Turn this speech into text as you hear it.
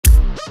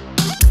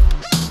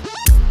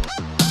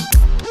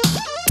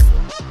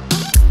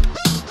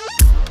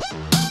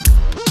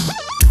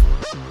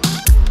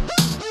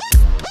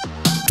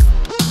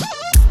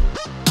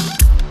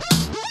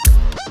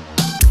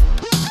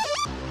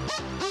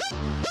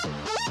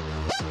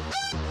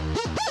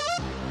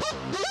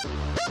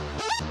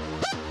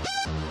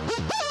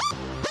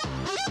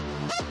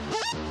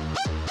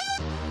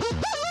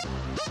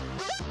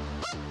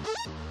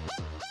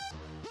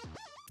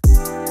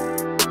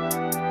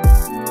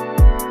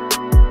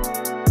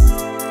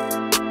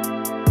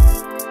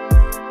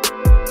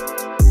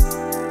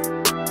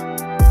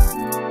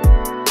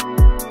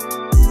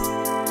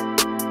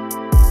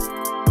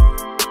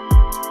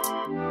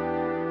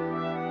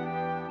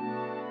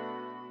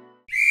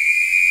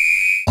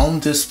On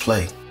this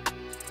play,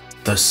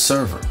 the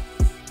server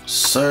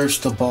serves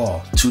the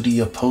ball to the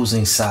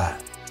opposing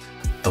side.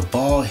 The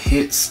ball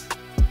hits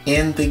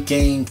in the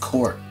game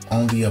court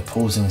on the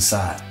opposing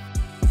side.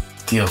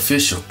 The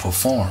official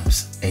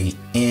performs a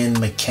end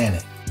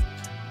mechanic,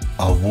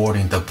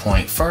 awarding the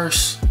point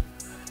first,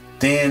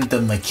 then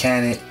the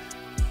mechanic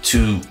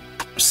to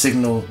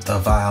signal the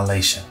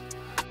violation.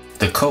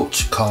 The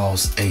coach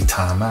calls a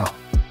timeout.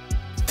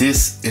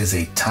 This is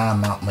a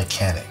timeout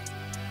mechanic.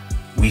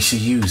 We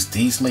should use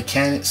these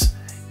mechanics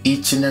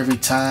each and every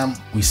time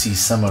we see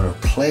similar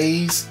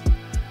plays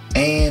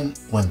and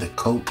when the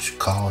coach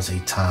calls a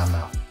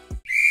timeout.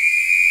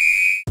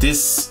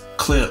 This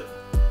clip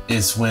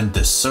is when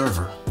the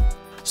server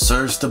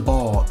serves the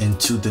ball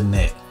into the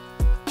net.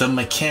 The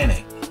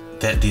mechanic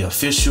that the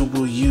official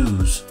will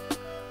use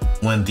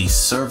when the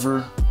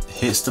server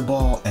hits the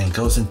ball and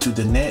goes into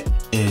the net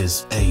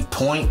is a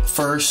point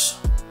first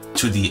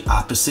to the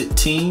opposite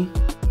team,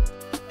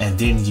 and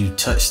then you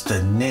touch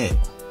the net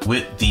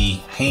with the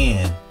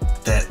hand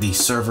that the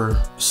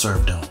server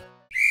served on.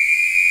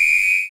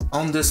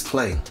 On this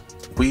play,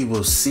 we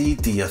will see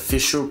the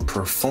official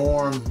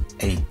perform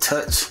a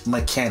touch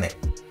mechanic.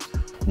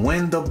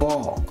 When the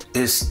ball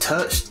is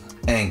touched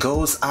and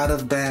goes out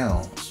of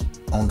bounds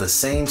on the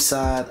same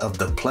side of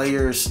the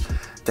players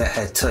that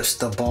had touched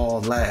the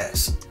ball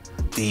last,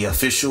 the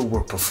official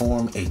will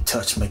perform a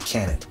touch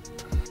mechanic.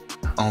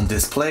 On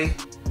this play,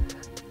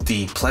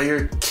 the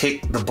player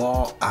kicked the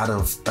ball out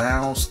of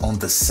bounds on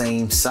the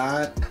same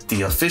side.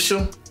 The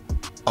official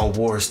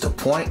awards the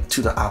point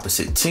to the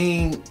opposite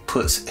team,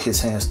 puts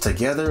his hands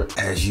together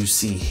as you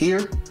see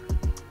here,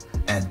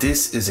 and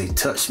this is a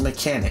touch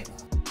mechanic.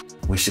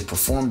 We should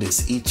perform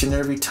this each and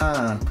every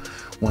time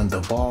when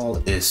the ball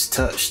is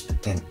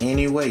touched in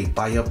any way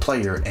by a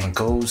player and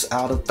goes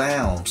out of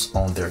bounds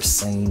on their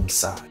same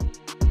side.